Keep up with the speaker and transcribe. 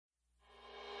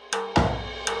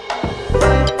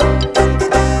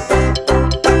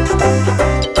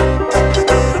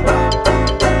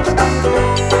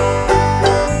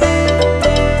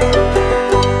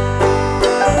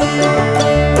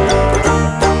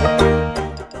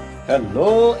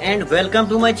Hello and welcome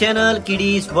to my channel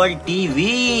Kidiez World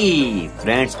TV.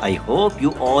 Friends, I hope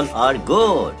you all are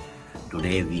good.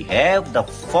 Today we have the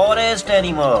forest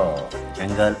animal,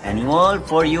 jungle animal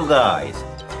for you guys.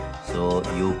 So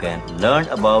you can learn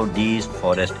about these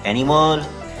forest animals,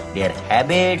 their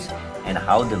habits and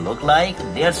how they look like,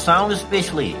 their sound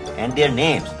especially and their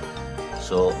names.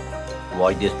 So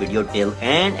watch this video till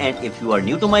end, and if you are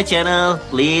new to my channel,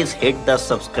 please hit the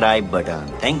subscribe button.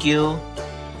 Thank you.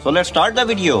 So let's start the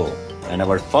video. And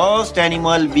our first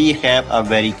animal, we have a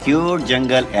very cute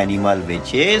jungle animal,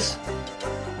 which is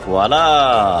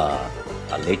koala.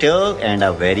 A little and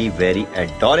a very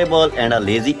adorable and a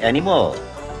lazy animal.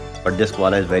 But this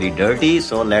koala is very dirty,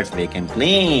 so let's make him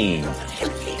clean.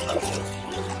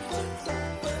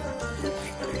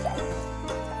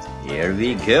 Here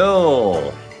we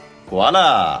go.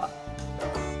 Koala.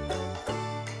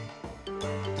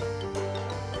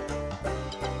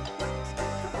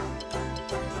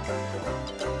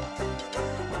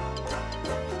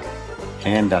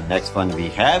 And the next one we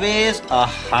have is a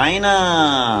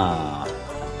hyena,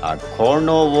 a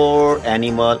carnivore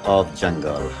animal of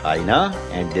jungle. Hyena,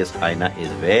 and this hyena is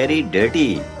very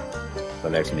dirty. So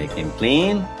let's make him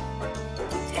clean.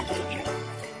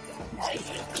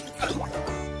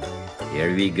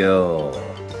 Here we go.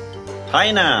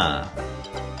 Hyena.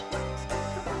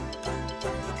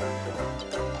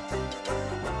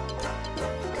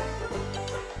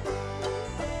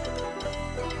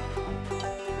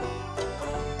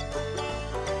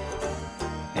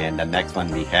 And the next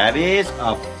one we have is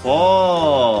a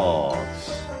fox.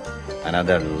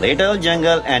 Another little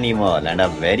jungle animal and a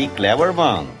very clever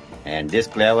one. And this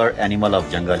clever animal of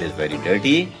jungle is very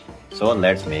dirty. So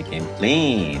let's make him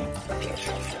clean.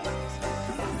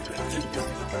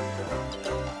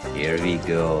 Here we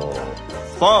go.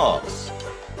 Fox.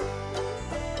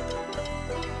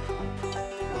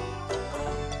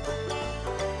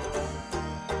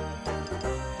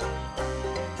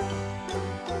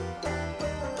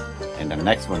 And the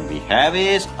next one we have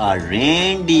is a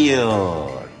reindeer,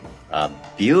 a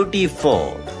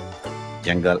beautiful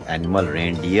jungle animal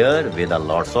reindeer with a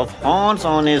lots of horns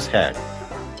on his head.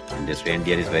 And this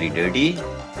reindeer is very dirty.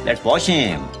 Let's wash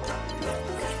him.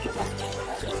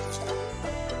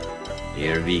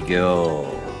 Here we go.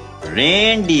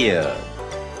 Reindeer.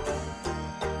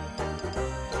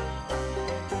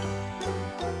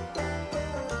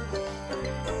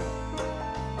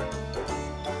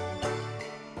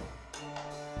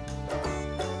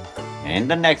 And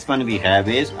the next one we have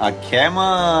is a camel.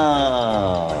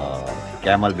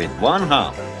 Camel with one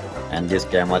hump. And this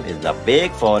camel is a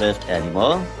big forest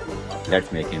animal.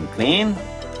 Let's make him clean.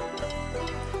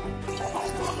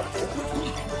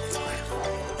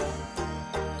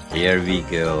 Here we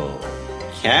go.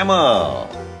 Camel.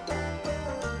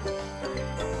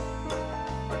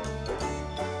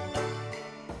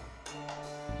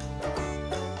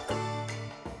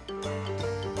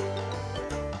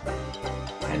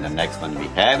 And the next one we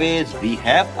have is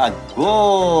a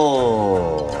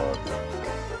goat.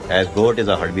 As goat is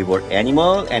a herbivore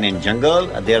animal, and in jungle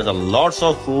there's a lots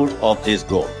of food of this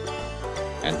goat.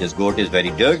 And this goat is very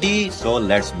dirty, so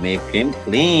let's make him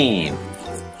clean.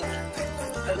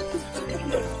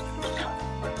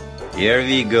 Here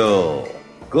we go.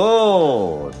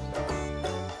 Goat.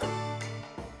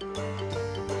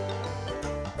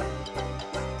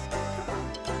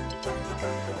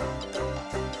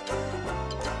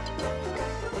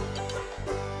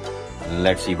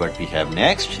 Let's see what we have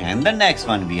next. And the next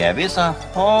one we have is a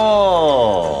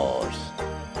horse.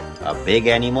 A big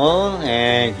animal,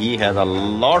 and he has a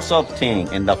lots of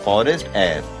things in the forest,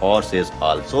 as horse is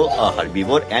also a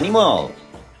herbivore animal.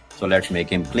 So let's make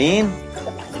him clean.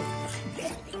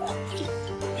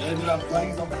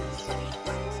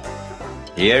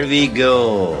 Here we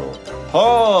go.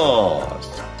 Horse.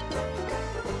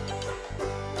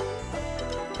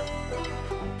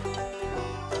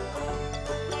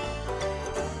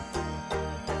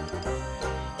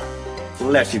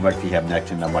 Let's see what we have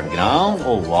next in the mud ground.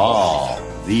 Oh wow,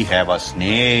 we have a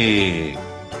snake.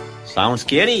 Sounds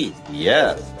scary?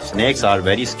 Yes, snakes are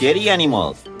very scary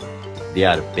animals. They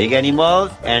are big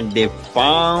animals and they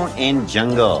found in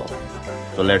jungle.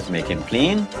 So let's make him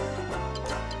clean.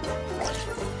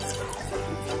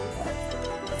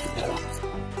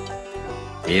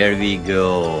 Here we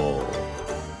go.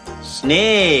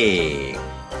 Snake.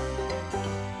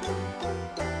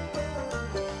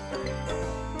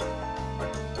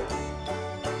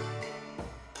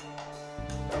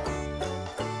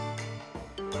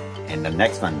 And the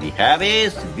next one we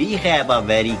have a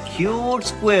very cute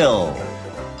squirrel.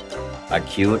 A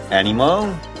cute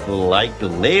animal who like to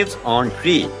live on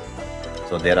tree.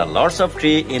 So there are lots of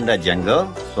trees in the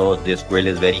jungle. So this squirrel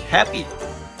is very happy.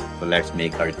 So let's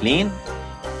make her clean.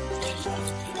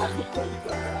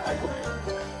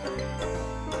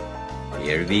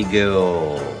 Here we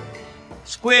go.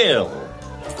 Squirrel.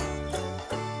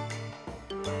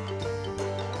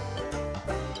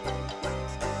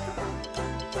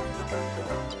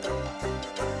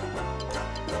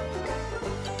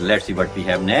 Let's see what we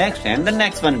have next. And the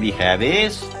next one we have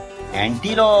is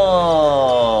antelope.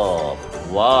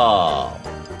 Wow.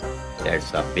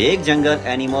 That's a big jungle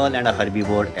animal and a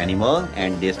herbivore animal.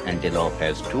 And this antelope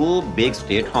has two big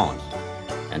straight horns.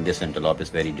 And this antelope is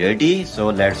very dirty. So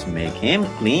let's make him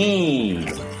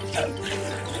clean.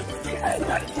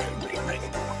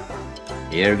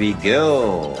 Here we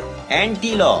go.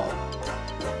 Antelope.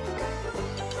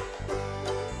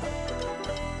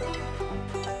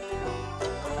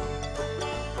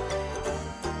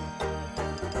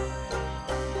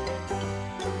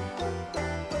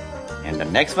 And the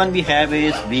next one we have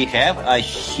is, a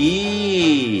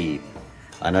sheep.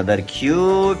 Another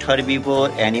cute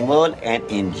herbivore animal, and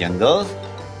in jungles,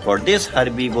 for this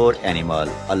herbivore animal,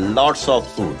 a lots of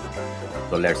food.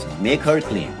 So let's make her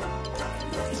clean.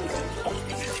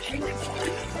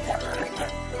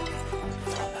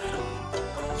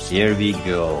 Here we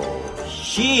go.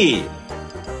 Sheep.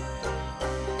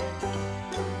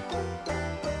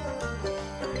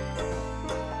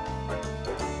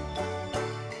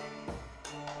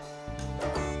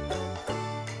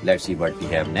 Let's see what we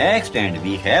have next, and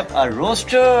we have a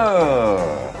rooster.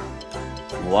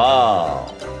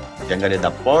 Wow. Jungle is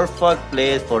the perfect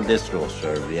place for this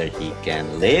rooster, where he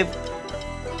can live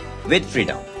with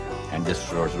freedom. And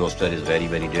this rooster is very,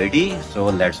 very dirty, so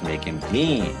let's make him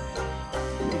clean.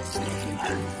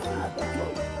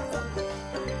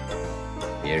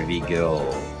 Here we go.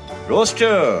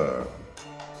 Rooster.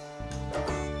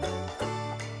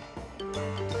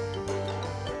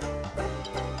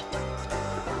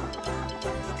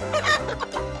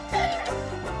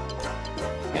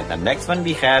 And the next one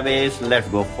we have is, let's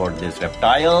go for these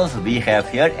reptiles. We have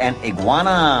here an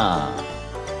iguana.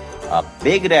 A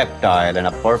big reptile and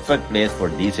a perfect place for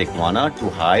these iguana to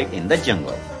hide in the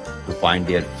jungle, to find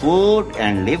their food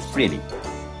and live freely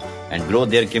and grow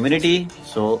their community.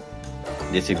 So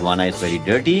this iguana is very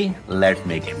dirty. Let's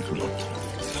make him clean.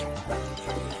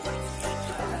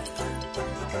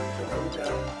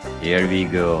 Here we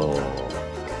go.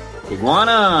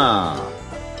 Iguana.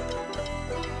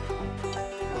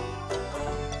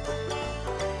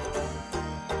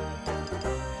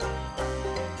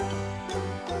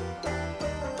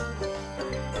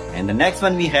 And the next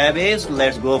one we have is,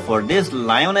 let's go for this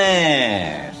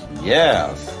lioness.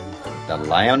 Yes, the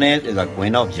lioness is a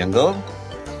queen of jungle.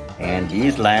 And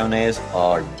these lionesses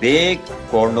are big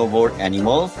carnivore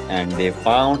animals, and they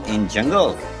found in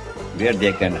jungle where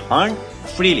they can hunt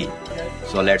freely.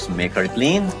 So let's make her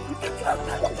clean.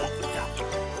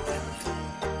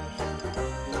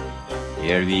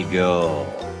 Here we go.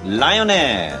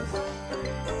 Lioness.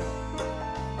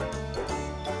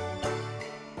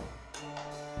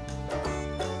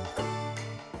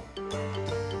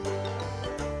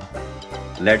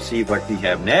 Let's see what we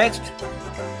have next.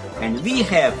 And we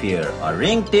have here a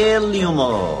ring-tailed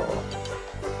lemur.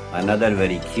 Another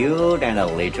very cute and a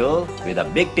little with a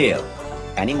big tail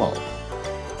animal.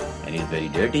 And he's very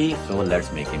dirty, so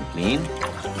let's make him clean.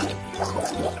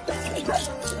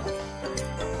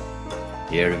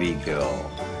 Here we go.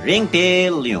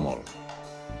 Ring-tailed lemur.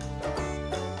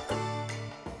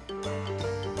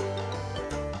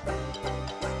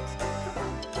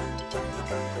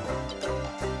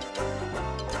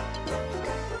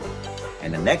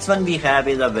 And the next one we have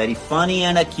is a very funny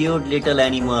and a cute little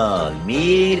animal,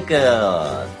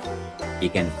 Meerkat. He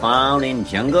can found in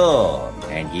jungle,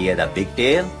 and he has a big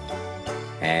tail.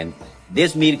 And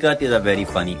this Meerkat is a very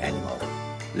funny animal.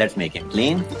 Let's make him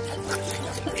clean.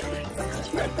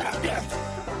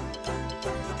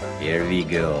 Here we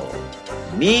go.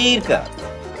 Meerkat.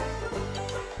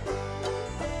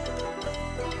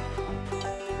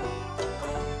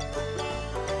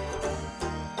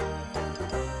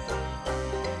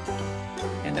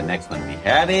 And the next one we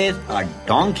have is a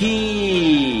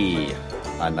donkey.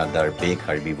 Another big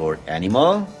herbivore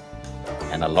animal.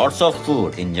 And a lots of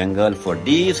food in jungle for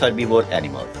these herbivore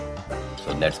animals.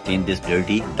 So let's clean this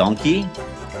dirty donkey.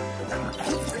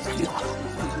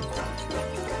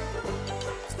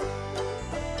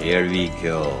 Here we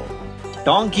go.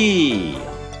 Donkey.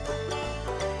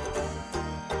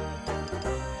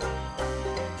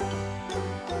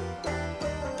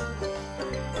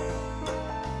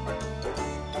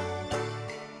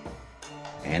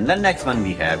 And the next one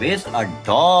we have is a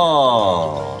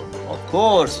dog. Of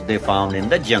course, they found in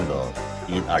the jungle.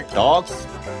 These are dogs,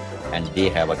 and they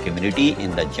have a community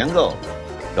in the jungle.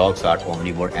 Dogs are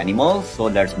omnivore animals, so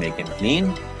let's make him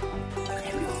clean.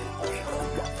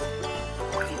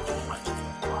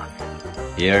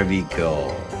 Here we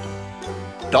go.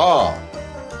 Dog.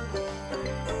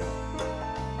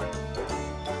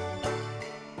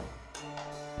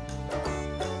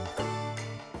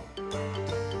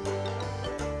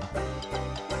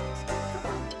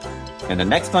 And the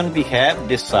next one we have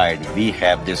this side. We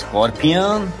have this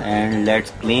scorpion, and let's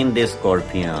clean this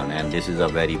scorpion. And this is a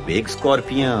very big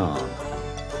scorpion,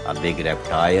 a big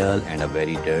reptile and a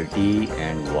very dirty,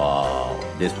 and wow,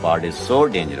 this part is so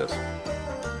dangerous.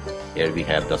 Here we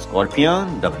have the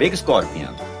scorpion, the big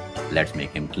scorpion. Let's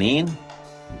make him clean.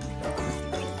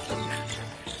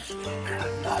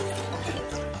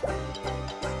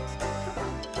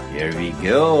 Here we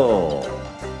go.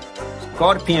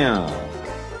 Scorpion.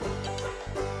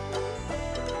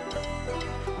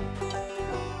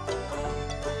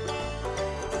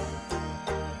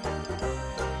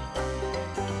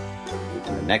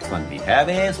 Next one we have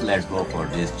is, let's go for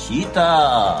this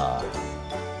cheetah.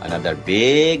 Another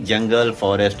big jungle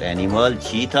forest animal,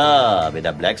 cheetah with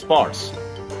the black spots.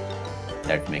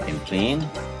 Let's make him clean.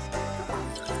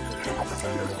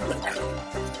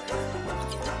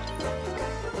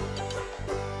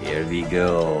 Here we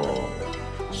go.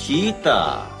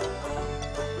 Cheetah.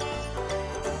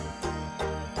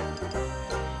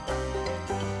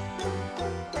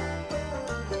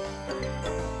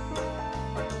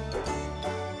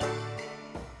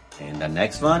 The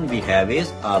next one we have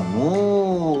is a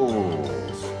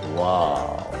moose.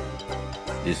 Wow.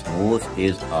 This moose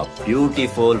is a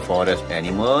beautiful forest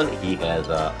animal. He has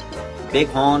a big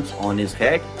horns on his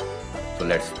head. So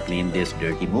let's clean this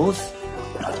dirty moose.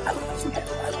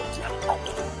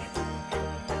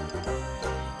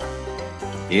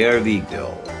 Here we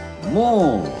go.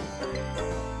 Moose.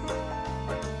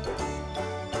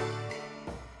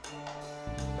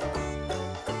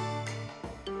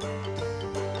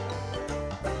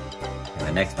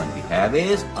 The next one we have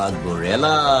is a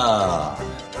gorilla.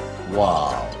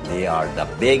 Wow, they are the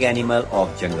big animal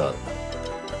of jungle.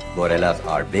 Gorillas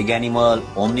are big animal,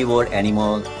 omnivore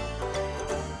animal,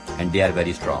 and they are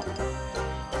very strong.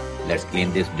 Let's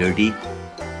clean this dirty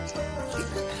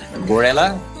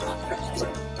gorilla.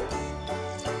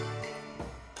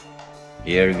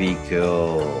 Here we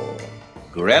go.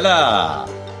 Gorilla.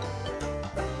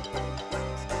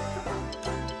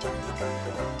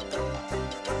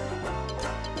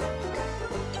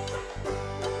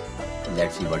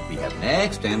 Let's see what we have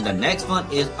next. And the next one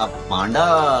is a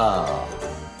panda.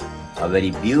 A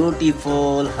very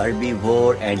beautiful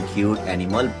herbivore and cute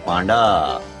animal,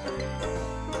 panda,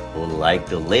 who like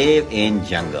to live in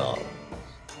jungle.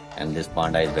 And this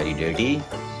panda is very dirty,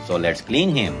 so let's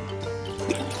clean him.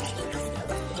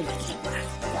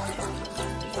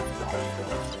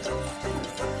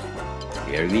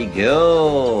 Here we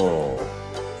go.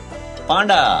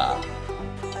 Panda.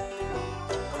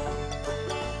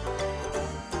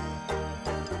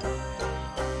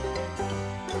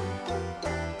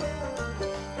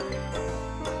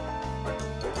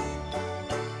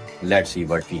 Let's see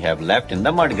what we have left in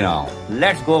the mud ground.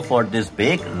 Let's go for this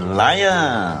big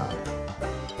lion.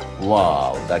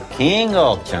 Wow, the king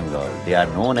of jungle. They are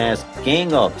known as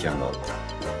king of jungle.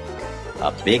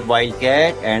 A big wild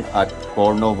cat and a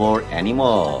carnivore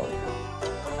animal.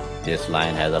 This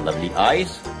lion has a lovely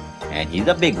eyes and he's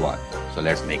a big one. So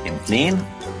let's make him clean.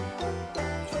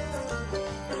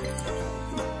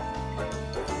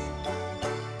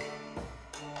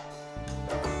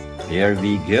 Here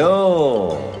we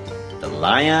go. The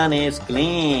lion is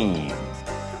clean.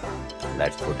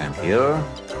 Let's put him here.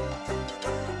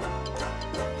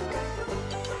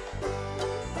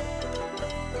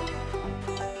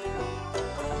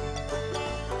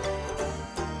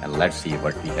 And let's see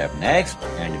what we have next.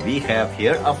 And we have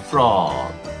here a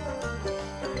frog.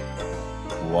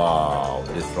 Wow,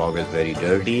 this frog is very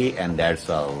dirty, and that's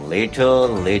a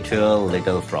little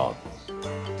frog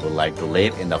who like to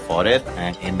live in the forest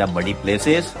and in the muddy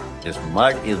places. This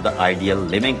mud is the ideal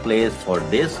living place for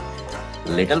this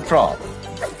little frog.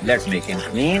 Let's make him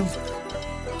clean.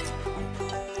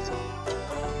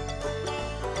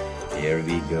 Here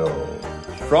we go.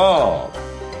 Frog.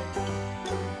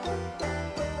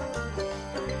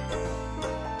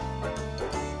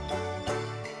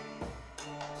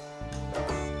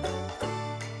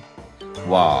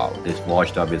 Wow, this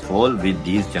washtub is full with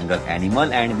these jungle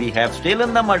animal, and we have still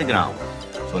in the mud ground.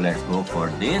 So let's go for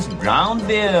this brown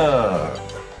bear.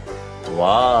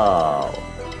 Wow,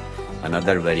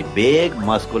 another very big,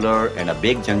 muscular and a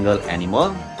big jungle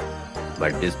animal.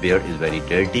 But this bear is very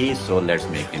dirty, so let's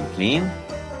make him clean.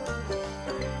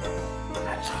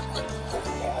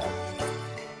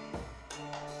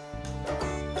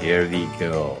 Here we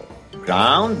go.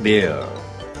 Brown bear.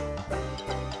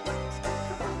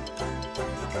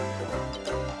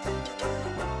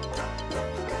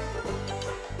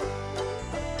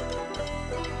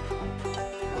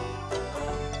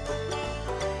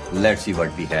 Let's see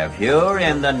what we have here,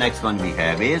 and the next one we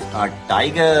have is a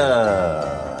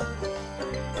tiger.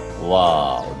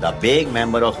 Wow, the big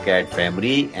member of cat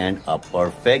family and a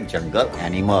perfect jungle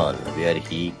animal where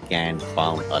he can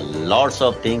find a lots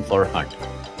of things for hunt.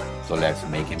 So let's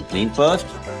make him clean first.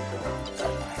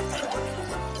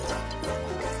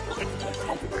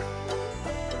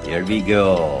 Here we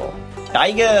go.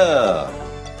 Tiger.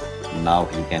 Now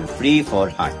he can free for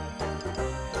hunt.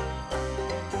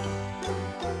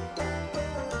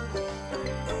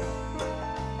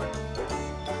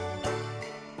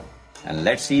 And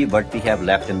let's see what we have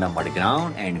left in the mud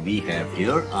ground, and we have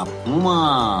here a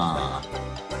puma.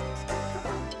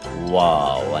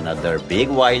 Wow, another big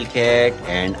wildcat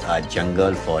and a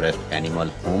jungle forest animal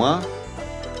puma.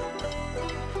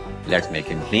 Let's make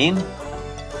him clean.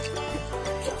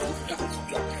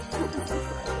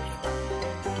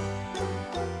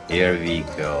 Here we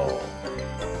go.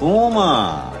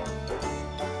 Puma.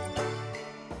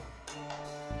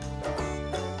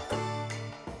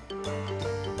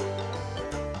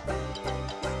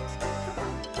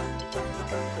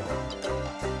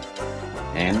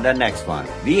 And the next one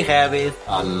we have is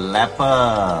a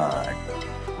leopard.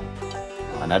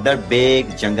 Another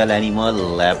big jungle animal,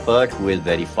 leopard, who is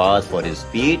very fast for his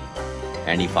speed,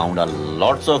 and he found a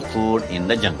lots of food in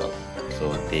the jungle.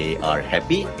 So they are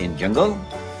happy in jungle.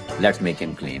 Let's make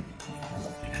him clean.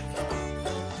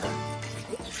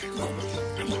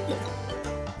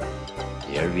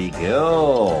 Here we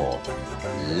go.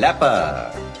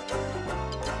 Leopard.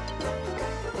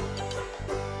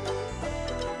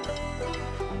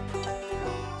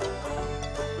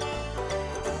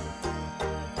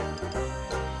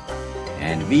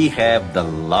 And we have the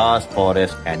last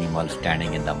forest animal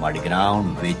standing in the mud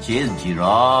ground, which is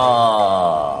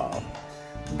giraffe.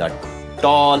 The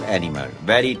tall animal,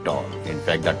 very tall. In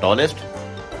fact, the tallest.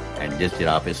 And this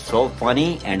giraffe is so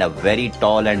funny and a very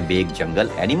tall and big jungle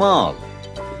animal.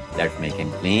 Let's make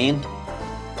him clean.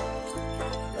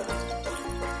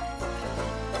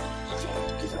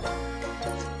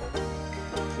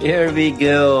 Here we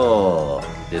go.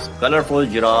 This colorful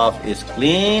giraffe is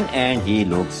clean and he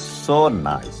looks so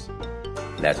nice.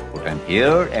 Let's put him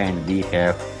here, and we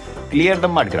have cleared the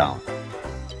mud ground.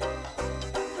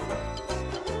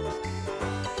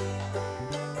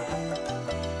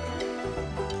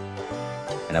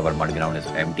 And our mud ground is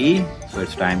empty, so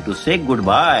it's time to say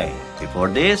goodbye. Before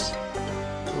this,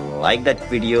 like that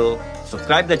video,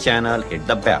 subscribe the channel, hit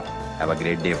the bell. Have a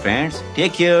great day, friends.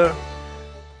 Take care.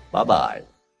 Bye-bye.